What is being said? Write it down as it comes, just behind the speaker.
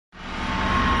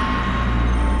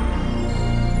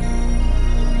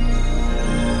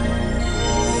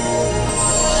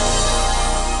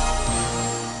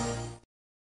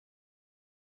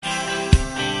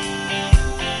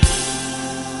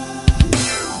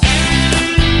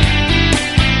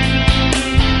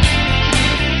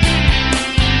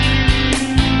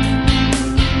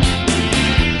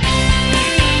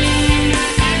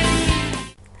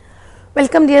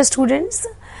Welcome dear students.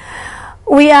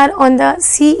 We are on the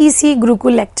CEC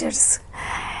Gurukul lectures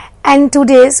and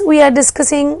today's we are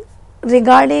discussing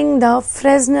regarding the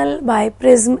Fresnel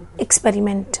Biprism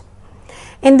experiment.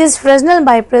 In this Fresnel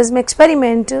Biprism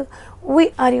experiment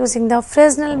we are using the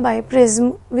Fresnel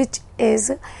Biprism which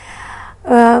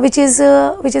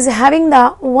is having the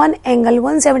one angle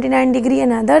 179 degree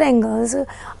and other angles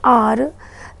are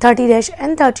 30 dash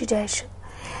and 30 dash.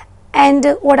 And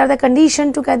what are the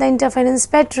conditions to get the interference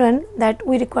pattern? That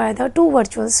we require the two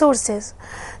virtual sources.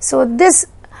 So this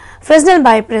Fresnel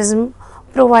Biprism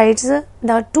provides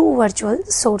the two virtual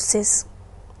sources.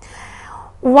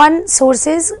 One source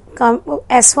is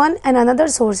S1 and another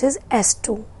source is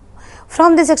S2.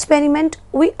 From this experiment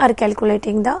we are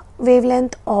calculating the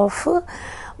wavelength of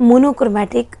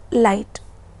monochromatic light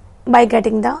by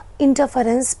getting the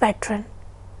interference pattern.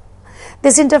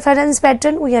 This interference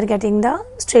pattern we are getting the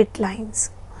straight lines.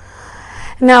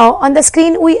 Now on the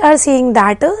screen we are seeing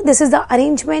that this is the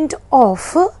arrangement of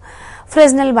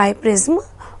Fresnel Biprism,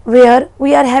 where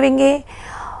we are having a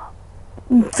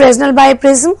Fresnel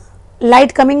Biprism,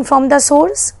 light coming from the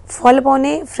source fall upon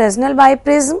a Fresnel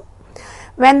Biprism.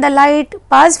 When the light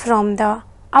passes from the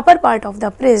upper part of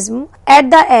the prism, at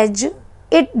the edge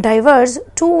it diverges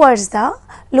towards the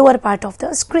lower part of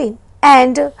the screen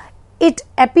and it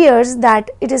appears that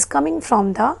it is coming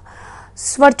from the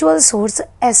virtual source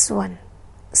S1.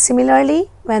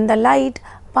 Similarly, when the light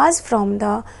passes from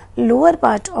the lower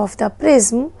part of the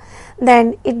prism,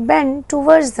 then it bends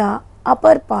towards the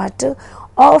upper part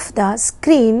of the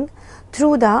screen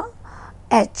through the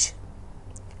edge,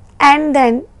 and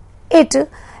then it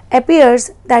appears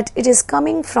that it is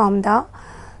coming from the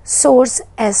source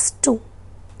S2.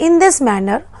 In this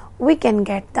manner, we can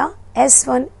get the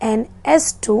S1 and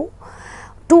S2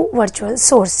 two virtual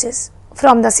sources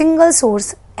from the single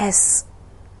source S,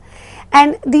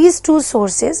 and these two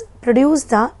sources produce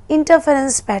the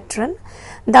interference pattern,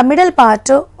 the middle part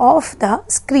of the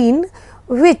screen,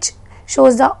 which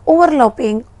shows the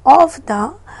overlapping of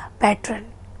the pattern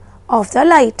of the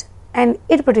light, and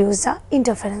it produces the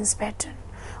interference pattern.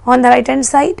 On the right hand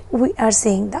side we are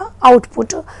seeing the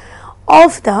output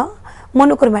of the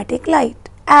monochromatic light.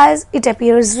 As it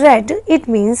appears red, it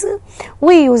means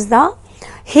we use the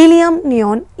helium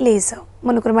neon laser,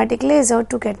 monochromatic laser,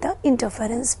 to get the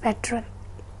interference pattern.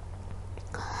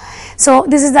 So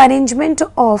this is the arrangement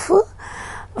of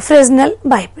Fresnel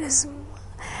Biprism.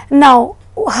 Now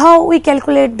how we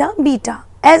calculate the beta?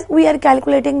 As we are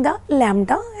calculating the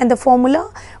lambda, and the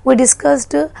formula we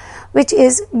discussed, which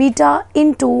is beta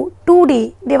into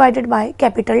 2D divided by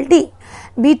capital D.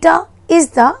 Beta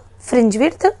is the fringe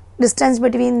width, distance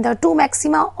between the two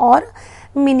maxima or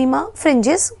minima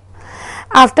fringes.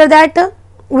 After that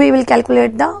we will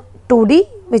calculate the 2D,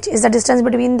 which is the distance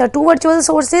between the two virtual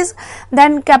sources,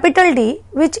 then capital D,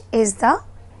 which is the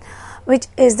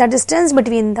distance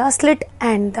between the slit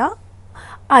and the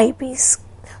eyepiece.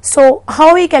 So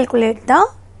how we calculate the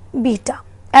beta?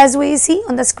 As we see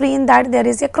on the screen that there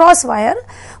is a cross wire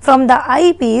from the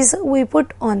eyepiece we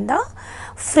put on the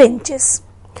fringes.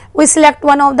 We select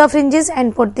one of the fringes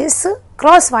and put this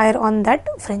cross wire on that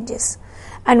fringes,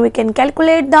 and we can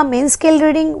calculate the main scale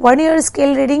reading, vernier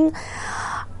scale reading.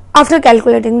 After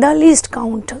calculating the least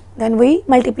count, then we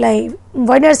multiply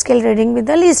vernier scale reading with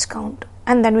the least count,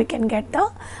 and then we can get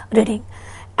the reading,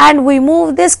 and we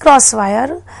move this cross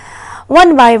wire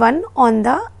one by one on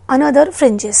the another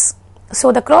fringes.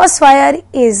 So the cross wire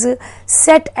is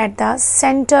set at the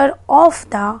center of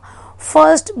the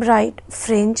first bright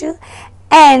fringe,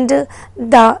 and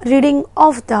the reading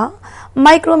of the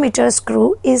micrometer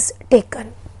screw is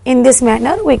taken. In this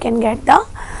manner we can get the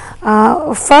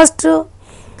first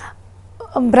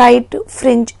bright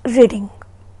fringe reading.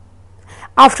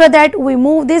 After that we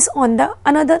move this on the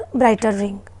another brighter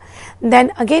ring,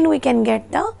 then again we can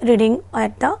get the reading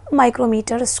at the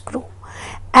micrometer screw,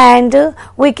 and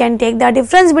we can take the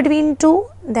difference between two,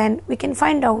 then we can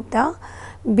find out the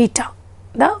beta,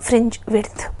 the fringe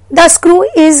width. The screw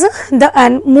is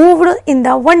moved in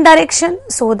the one direction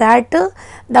so that the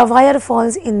wire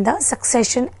falls in the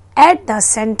succession at the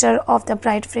center of the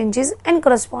bright fringes, and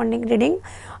corresponding reading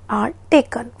are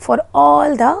taken for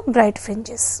all the bright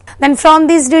fringes. Then from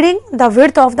this reading, the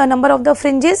width of the number of the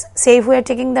fringes, say if we are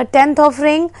taking the 10th of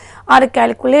ring, are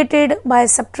calculated by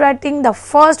subtracting the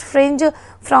first fringe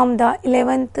from the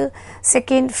 11th,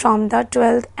 second from the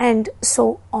 12th, and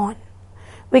so on.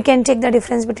 We can take the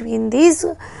difference between these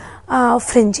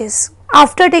fringes.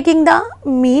 After taking the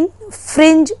mean,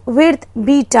 fringe width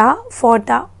beta for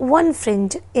the one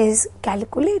fringe is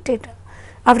calculated.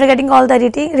 After getting all the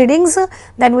readings,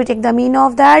 then we take the mean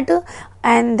of that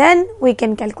and then we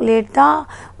can calculate the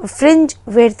fringe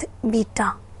width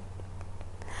beta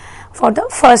for the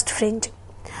first fringe.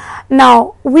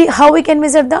 Now how we can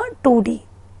measure the 2D?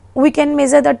 We can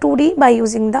measure the 2D by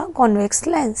using the convex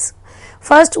lens.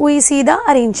 First we see the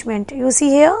arrangement. You see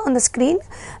here on the screen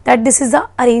that this is the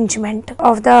arrangement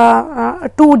of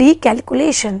the 2D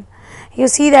calculation. You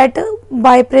see that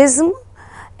biprism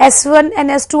S1 and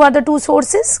S2 are the two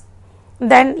sources,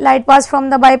 then light pass from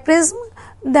the biprism,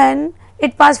 then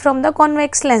it pass from the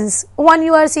convex lens. One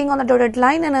you are seeing on the dotted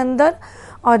line and another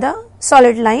or the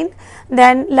solid line,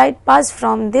 then light pass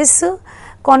from this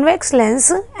convex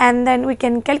lens, and then we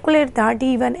can calculate the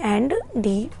D1 and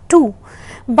D2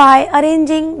 by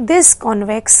arranging this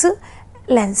convex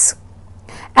lens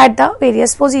at the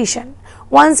various position.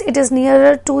 Once it is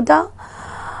nearer to the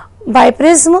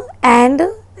biprism, and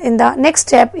in the next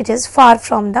step it is far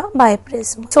from the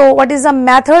biprism. So what is the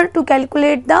method to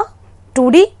calculate the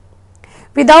 2D?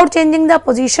 Without changing the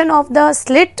position of the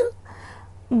slit,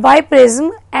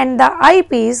 biprism and the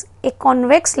eyepiece, a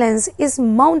convex lens is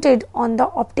mounted on the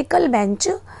optical bench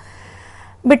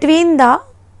between the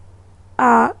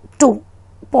 2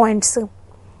 points.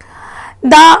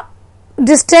 The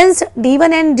distance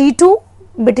D1 and D2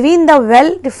 between the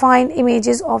well defined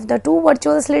images of the two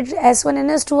virtual slits S1 and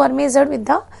S2 are measured with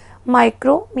the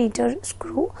micrometer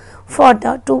screw for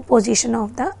the two position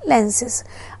of the lenses.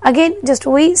 Again, just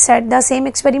we set the same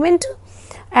experiment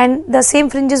and the same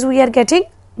fringes we are getting,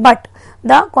 but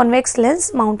the convex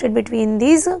lens mounted between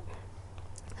these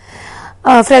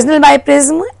Fresnel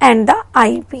biprism and the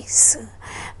eyepiece.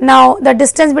 Now the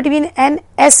distance between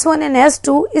S1 and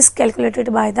S2 is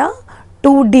calculated by the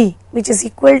 2D, which is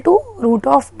equal to root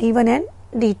of D1 and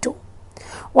D2.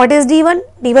 What is D1?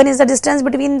 D1 is the distance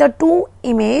between the two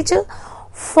images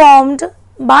formed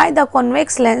by the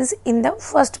convex lens in the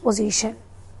first position,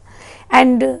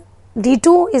 and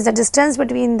D2 is the distance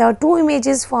between the two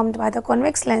images formed by the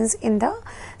convex lens in the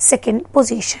second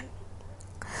position.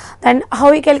 Then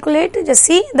how we calculate? Just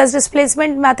see, the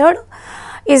displacement method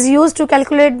is used to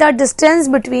calculate the distance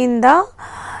between the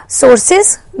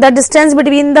sources. The distance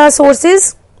between the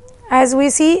sources, as we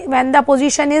see, when the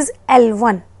position is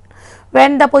L1.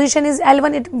 When the position is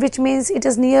L1, which means it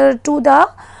is near to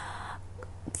the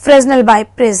Fresnel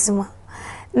biprism.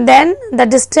 Then the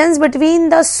distance between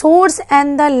the source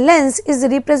and the lens is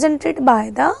represented by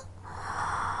the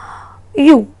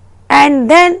U, and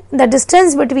then the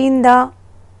distance between the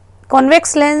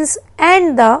convex lens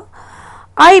and the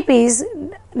eyepiece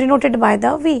denoted by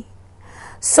the V.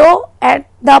 So at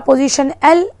the position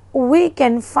L, we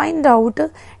can find out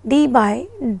D by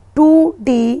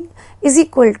 2D is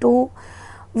equal to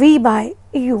V by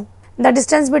U. The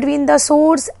distance between the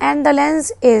source and the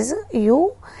lens is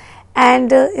U,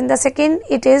 and in the second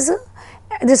it is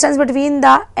distance between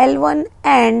the L1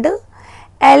 and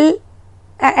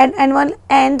N1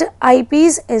 and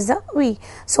eyepiece is the V.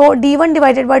 So D1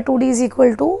 divided by 2D is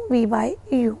equal to V by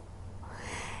U.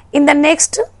 In the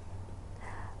next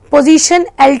position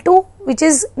L2, which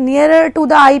is nearer to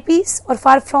the eyepiece or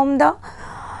far from the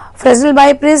Fresnel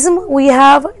biprism, we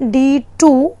have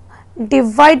D2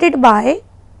 divided by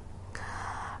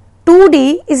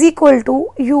 2D is equal to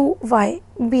U by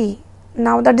B.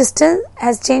 Now the distance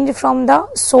has changed from the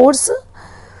source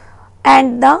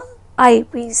and the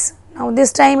eyepiece. Now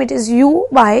this time it is U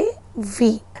by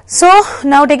V. So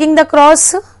now taking the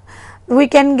cross, we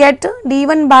can get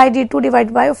D1 by D2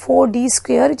 divided by 4D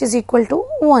square, which is equal to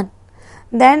 1.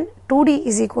 Then 2D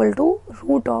is equal to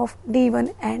root of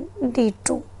D1 and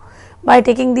D2. By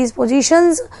taking these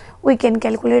positions, we can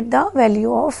calculate the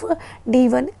value of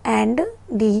D1 and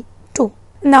D2.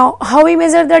 Now how we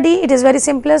measure the D? It is very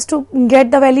simplest to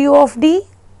get the value of D.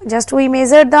 Just we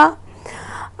measure the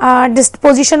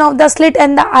position of the slit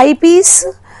and the eyepiece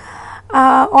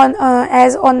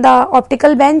as on the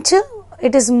optical bench.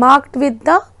 It is marked with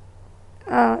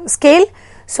the scale.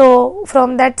 So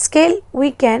from that scale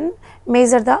we can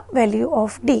measure the value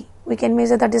of D. We can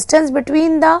measure the distance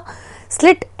between the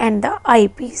slit and the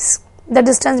eyepiece. The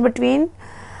distance between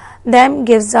them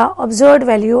gives the observed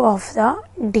value of the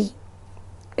D.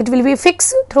 It will be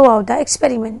fixed throughout the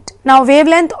experiment. Now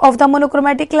wavelength of the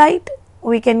monochromatic light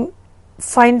we can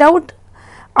find out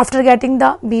after getting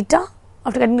the beta,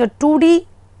 after getting the 2D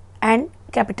and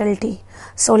capital T.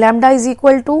 So lambda is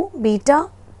equal to beta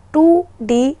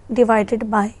 2D divided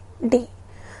by D.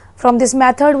 From this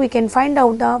method we can find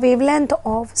out the wavelength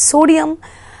of sodium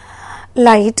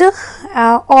light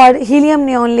or helium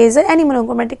neon laser, any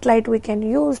monochromatic light we can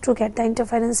use to get the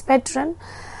interference pattern.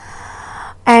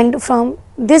 And from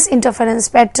this interference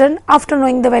pattern, after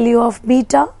knowing the value of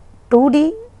beta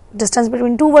 2D distance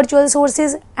between two virtual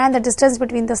sources and the distance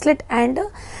between the slit and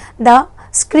the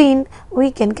screen,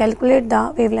 we can calculate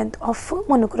the wavelength of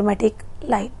monochromatic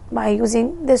light by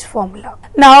using this formula.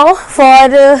 Now for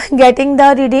getting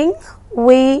the reading,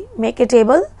 we make a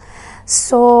table.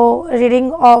 So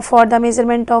reading for the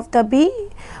measurement of the B,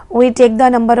 we take the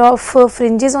number of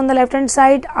fringes on the left hand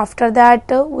side. After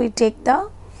that we take the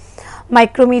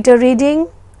micrometer reading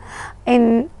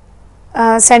in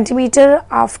centimeter.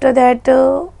 After that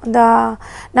the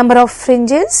number of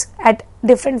fringes at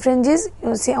different fringes.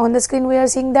 You see on the screen we are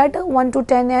seeing that 1 to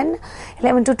 10 and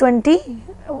 11 to 20.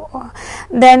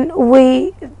 Then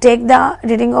we take the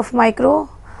reading of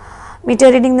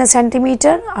micrometer reading the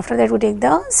centimeter. After that we take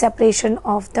the separation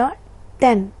of the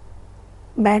 10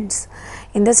 bands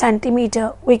in the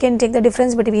centimeter. We can take the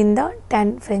difference between the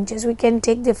 10 fringes. We can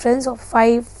take difference of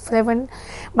 5, 7,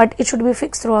 but it should be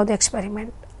fixed throughout the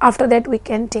experiment. After that we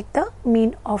can take the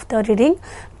mean of the reading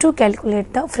to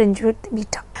calculate the fringe width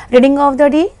beta. Reading of the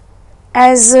D,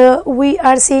 as we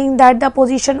are seeing that the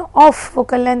position of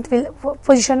focal length will,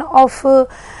 position of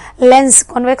lens,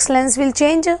 convex lens will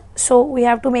change. So we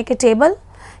have to make a table.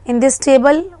 In this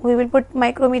table we will put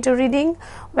micrometer reading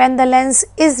when the lens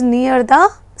is near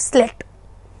the slit.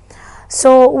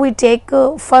 So we take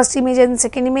first image and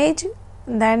second image,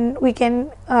 then we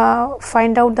can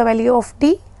find out the value of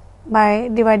D by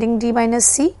dividing D minus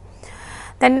C.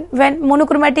 Then when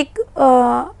monochromatic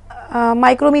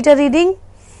micrometer reading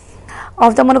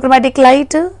of the monochromatic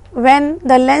light when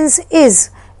the lens is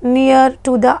near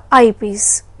to the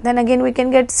eyepiece, then again we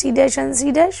can get C dash and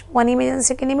C dash, one image and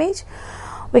second image.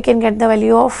 We can get the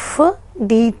value of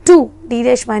D2, D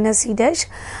dash minus C dash,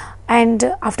 and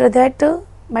after that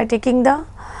by taking the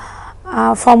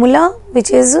formula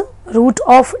which is root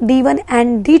of D1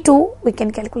 and D2, we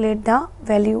can calculate the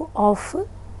value of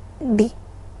D.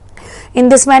 In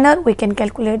this manner we can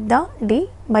calculate the D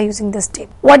by using this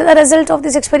table. What is the result of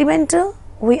this experiment?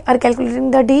 We are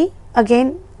calculating the D,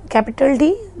 again capital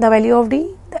D, the value of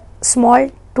D, the small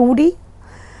 2D,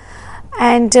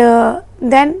 and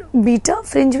then beta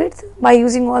fringe width. By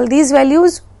using all these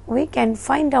values we can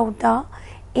find out the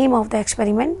aim of the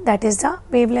experiment, that is the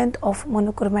wavelength of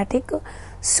monochromatic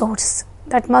source,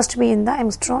 that must be in the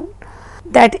angstrom,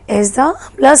 that is the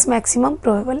plus maximum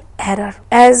probable error.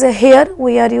 As here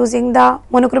we are using the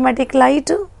monochromatic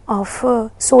light of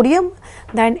sodium,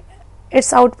 then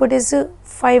its output is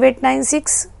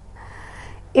 5896.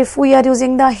 If we are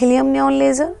using the helium neon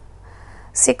laser,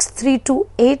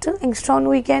 6328 angstrom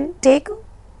we can take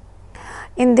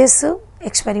in this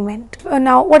experiment.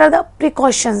 Now what are the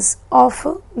precautions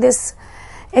of this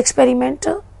experiment?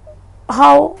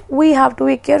 How we have to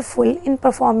be careful in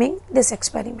performing this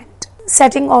experiment?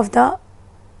 Setting of the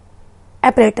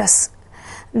apparatus.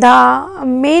 The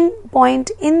main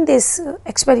point in this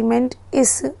experiment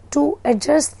is to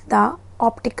adjust the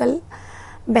optical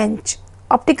bench.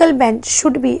 Optical bench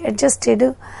should be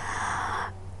adjusted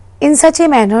in such a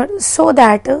manner so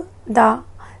that the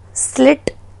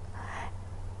slit,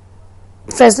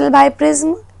 Fresnel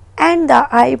biprism and the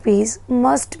eyepiece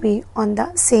must be on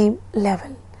the same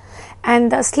level,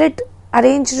 and the slit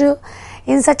arranged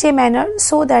in such a manner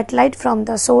so that light from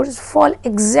the source fall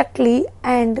exactly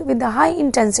and with the high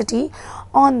intensity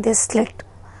on this slit.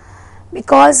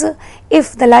 Because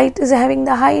if the light is having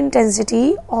the high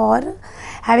intensity or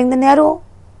having the narrow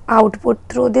output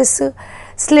through this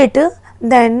slit,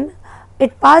 then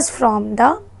it passes from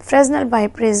the Fresnel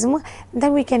biprism,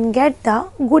 then we can get the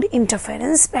good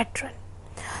interference pattern.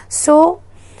 So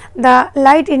the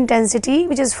light intensity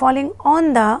which is falling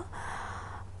on the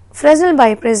Fresnel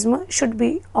biprism should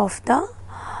be of the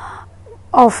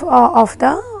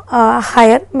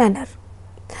higher manner.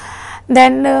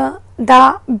 Then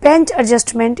the bench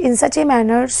adjustment in such a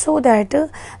manner so that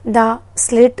the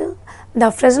slit, the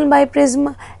Fresnel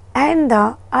biprism and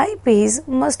the eyepiece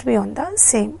must be on the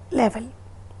same level.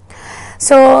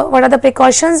 So what are the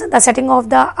precautions? The setting of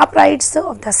the uprights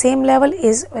of the same level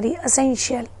is very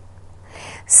essential.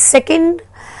 Second,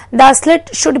 the slit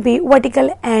should be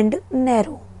vertical and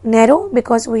narrow. Narrow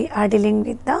because we are dealing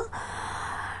with the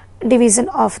division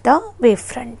of the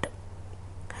wavefront.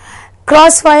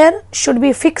 Crosswire should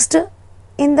be fixed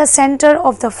in the center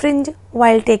of the fringe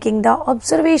while taking the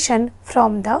observation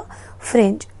from the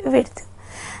fringe width.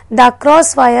 The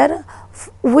crosswire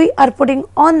we are putting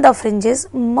on the fringes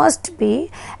must be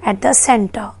at the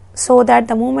center so that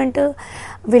the movement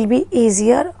will be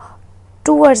easier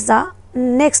towards the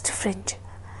next fringe.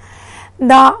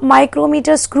 The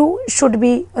micrometer screw should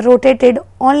be rotated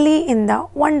only in the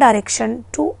one direction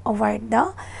to avoid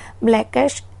the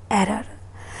blackish error.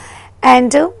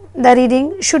 and the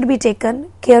reading should be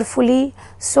taken carefully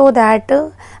so that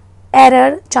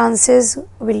error chances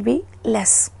will be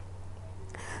less.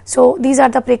 So these are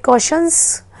the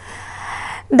precautions.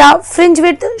 The fringe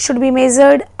width should be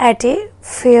measured at a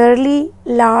fairly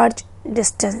large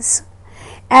distance.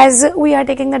 As we are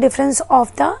taking the difference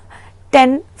of the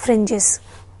 10 fringes,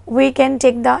 we can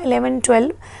take the 11,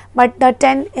 12, but the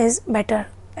 10 is better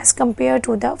as compared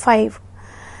to the 5.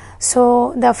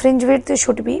 So the fringe width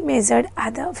should be measured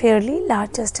at the fairly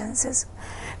large distances.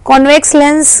 Convex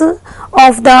lens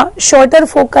of the shorter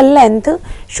focal length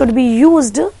should be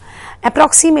used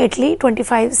approximately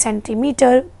 25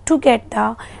 centimeter to get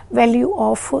the value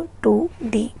of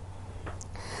 2D,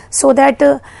 so that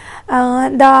the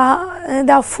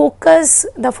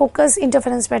focus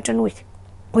interference pattern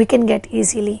we can get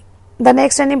easily. The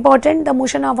next and important, the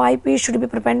motion of eyepiece should be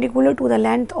perpendicular to the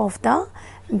length of the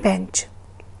bench,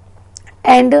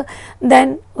 and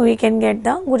then we can get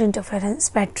the good interference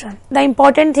pattern. The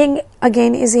important thing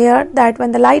again is here that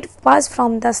when the light pass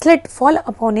from the slit fall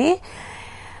upon a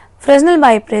Fresnel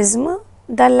biprism,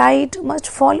 the light must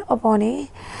fall upon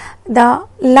the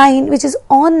line which is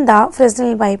on the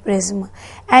Fresnel biprism,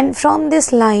 and from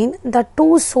this line the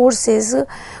two sources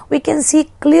we can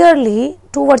see clearly,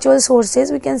 two virtual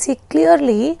sources we can see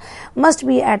clearly must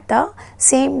be at the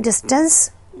same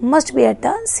distance, must be at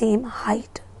the same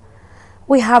height.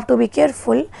 We have to be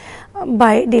careful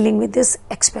by dealing with this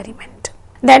experiment.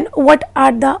 Then what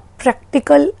are the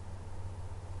practical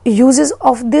uses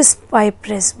of this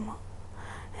biprism?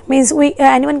 Means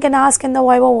anyone can ask in the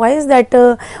Viva voice that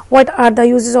what are the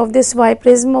uses of this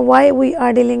biprism, why we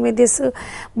are dealing with this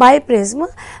biprism.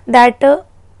 That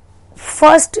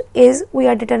first is we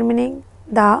are determining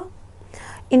the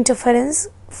interference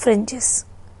fringes.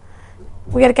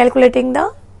 We are calculating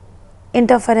the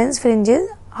interference fringes.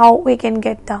 How we can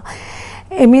get the,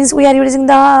 it means we are using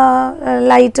the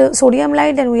light, sodium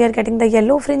light, and we are getting the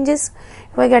yellow fringes.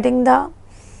 We are getting the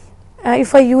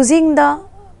if we are using the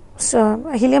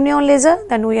helium neon laser,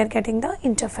 then we are getting the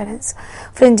interference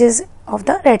fringes of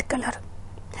the red color.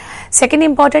 Second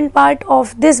important part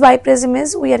of this biprism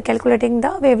is we are calculating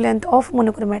the wavelength of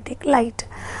monochromatic light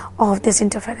of this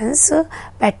interference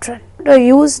pattern. They are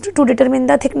used to determine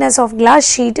the thickness of glass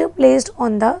sheet placed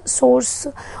on the source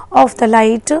of the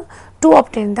light to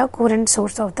obtain the coherent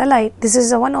source of the light. This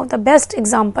is one of the best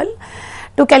example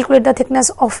to calculate the thickness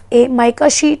of a mica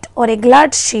sheet or a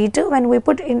glass sheet when we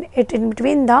put it in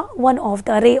between the one of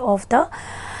the ray of the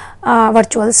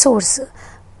virtual source.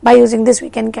 By using this we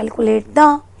can calculate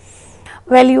the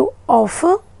value of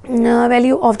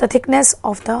the thickness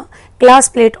of the glass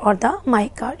plate or the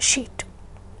mica sheet.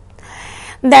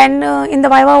 Then in the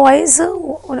Viva voice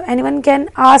anyone can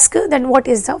ask then what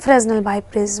is the Fresnel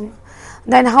biprism.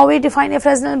 Then how we define a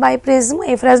Fresnel biprism?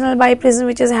 A Fresnel biprism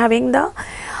which is having the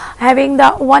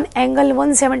one angle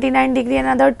 179 degree and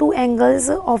other two angles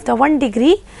of the 1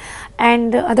 degree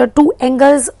and other two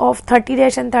angles of 30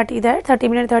 dash and 30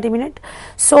 minute.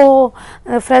 So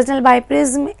the Fresnel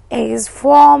biprism is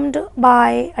formed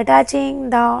by attaching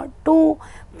the two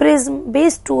prism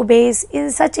base to base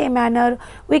in such a manner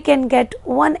we can get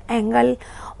one angle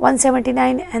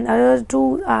 179 and other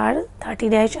two are 30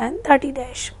 dash and 30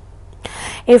 dash.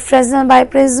 A Fresnel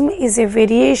biprism is a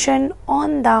variation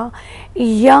on the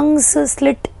Young's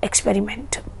slit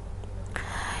experiment.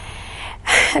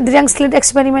 The Young's slit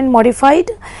experiment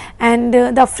modified, and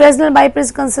the Fresnel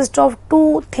biprism consists of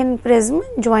two thin prisms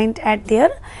joined at their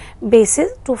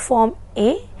bases to form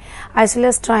a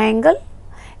isosceles triangle.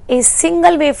 A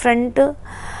single wavefront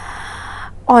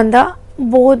on the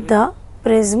both the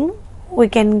prism, we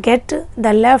can get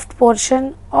the left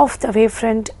portion of the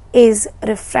wavefront is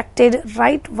refracted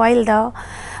right while the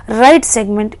right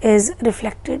segment is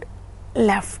reflected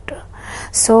left.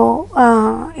 So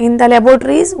in the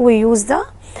laboratories we use the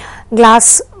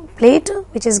glass plate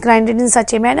which is grinded in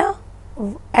such a manner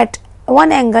at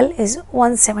one angle is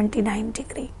 179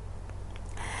 degree.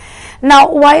 Now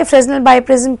why Fresnel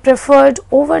biprism preferred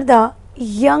over the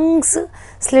Young's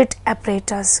slit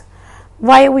apparatus?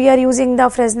 Why we are using the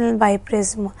Fresnel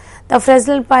biprism? The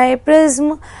Fresnel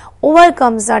biprism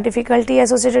overcomes the difficulty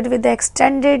associated with the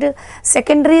extended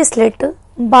secondary slit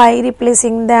by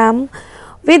replacing them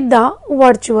with the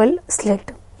virtual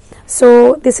slit.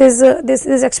 So this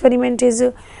experiment is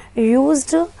used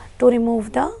to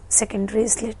remove the secondary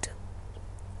slit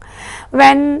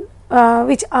when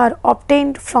which are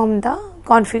obtained from the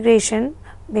configuration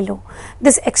below.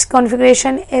 This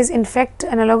configuration is in fact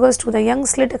analogous to the Young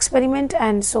slit experiment,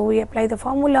 and so we apply the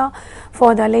formula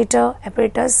for the later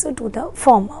apparatus to the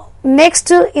former. Next,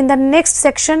 in the next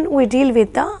section, we deal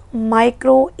with the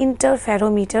micro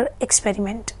interferometer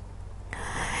experiment.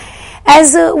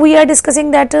 As we are discussing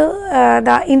that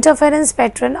the interference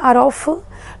pattern are of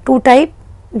two types,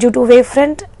 due to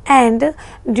wavefront and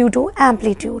due to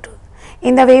amplitude.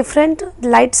 In the wavefront,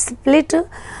 light split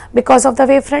because of the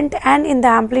wavefront, and in the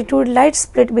amplitude, light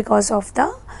split because of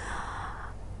the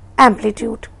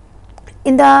amplitude.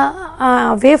 In the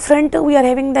wavefront, we are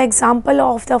having the example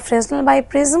of the Fresnel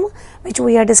Biprism, which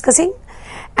we are discussing,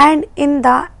 and in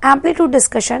the amplitude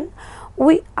discussion,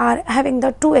 we are having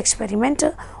the two experiments.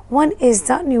 One is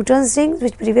the Newton's ring,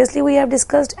 which previously we have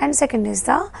discussed, and second is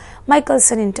the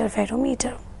Michelson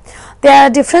interferometer. There are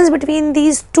difference between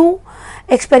these two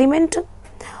experiments,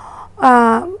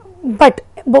 but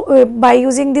by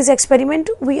using this experiment,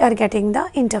 we are getting the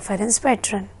interference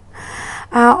pattern.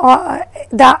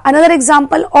 Another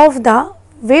example of the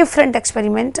wavefront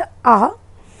experiment are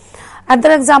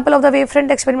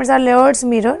Laird's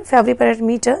mirror, Fabry-Perot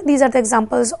meter. These are the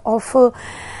examples of the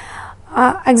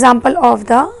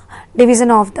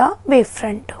division of the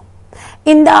wavefront.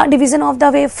 In the division of the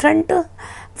wavefront,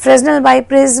 Fresnel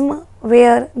Biprism,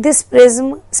 where this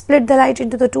prism split the light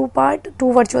into the two parts,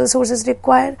 two virtual sources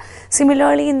required.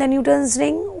 Similarly, in the Newton's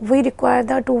ring, we require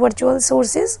the two virtual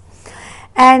sources.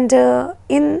 And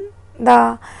in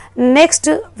the next,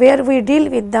 where we deal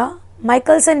with the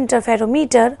Michelson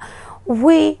interferometer,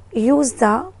 we use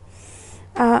the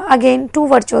again two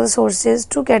virtual sources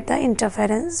to get the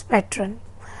interference pattern.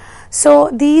 So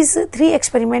these three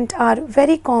experiments are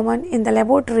very common in the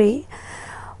laboratory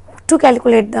to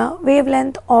calculate the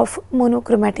wavelength of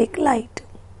monochromatic light.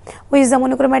 We use the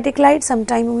monochromatic light,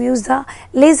 sometimes we use the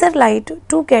laser light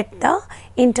to get the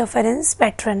interference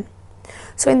pattern.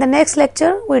 So in the next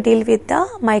lecture, we deal with the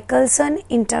Michelson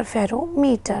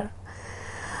interferometer,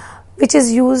 which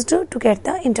is used to get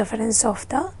the interference of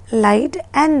the light,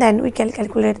 and then we can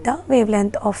calculate the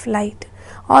wavelength of light.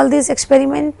 All these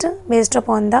experiments based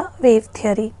upon the wave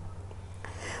theory,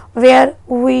 where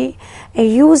we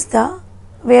use the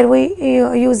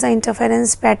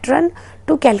interference pattern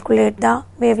to calculate the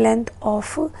wavelength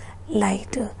of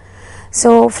light.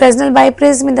 So Fresnel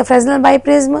Biprism, in the Fresnel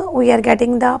Biprism, we are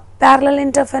getting the parallel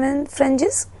interference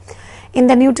fringes. In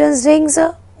the Newton's rings,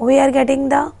 we are getting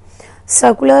the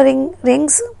circular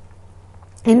rings,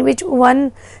 in which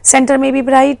one center may be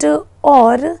bright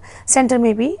or center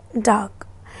may be dark.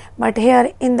 But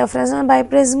here in the Fresnel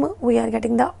Biprism, we are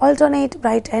getting the alternate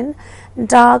bright and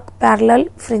dark parallel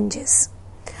fringes.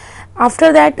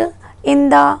 After that, in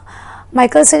the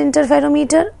Michelson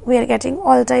interferometer, we are getting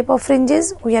all type of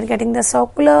fringes. We are getting the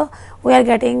circular, we are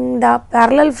getting the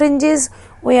parallel fringes,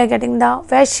 we are getting the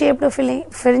wedge-shaped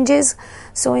fringes.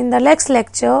 So in the next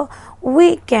lecture,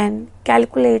 we can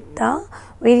calculate the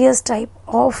various type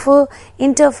of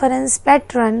interference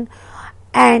pattern,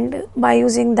 and by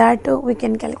using that, we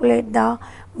can calculate the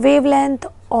wavelength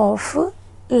of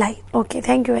light. Okay,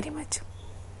 thank you very much.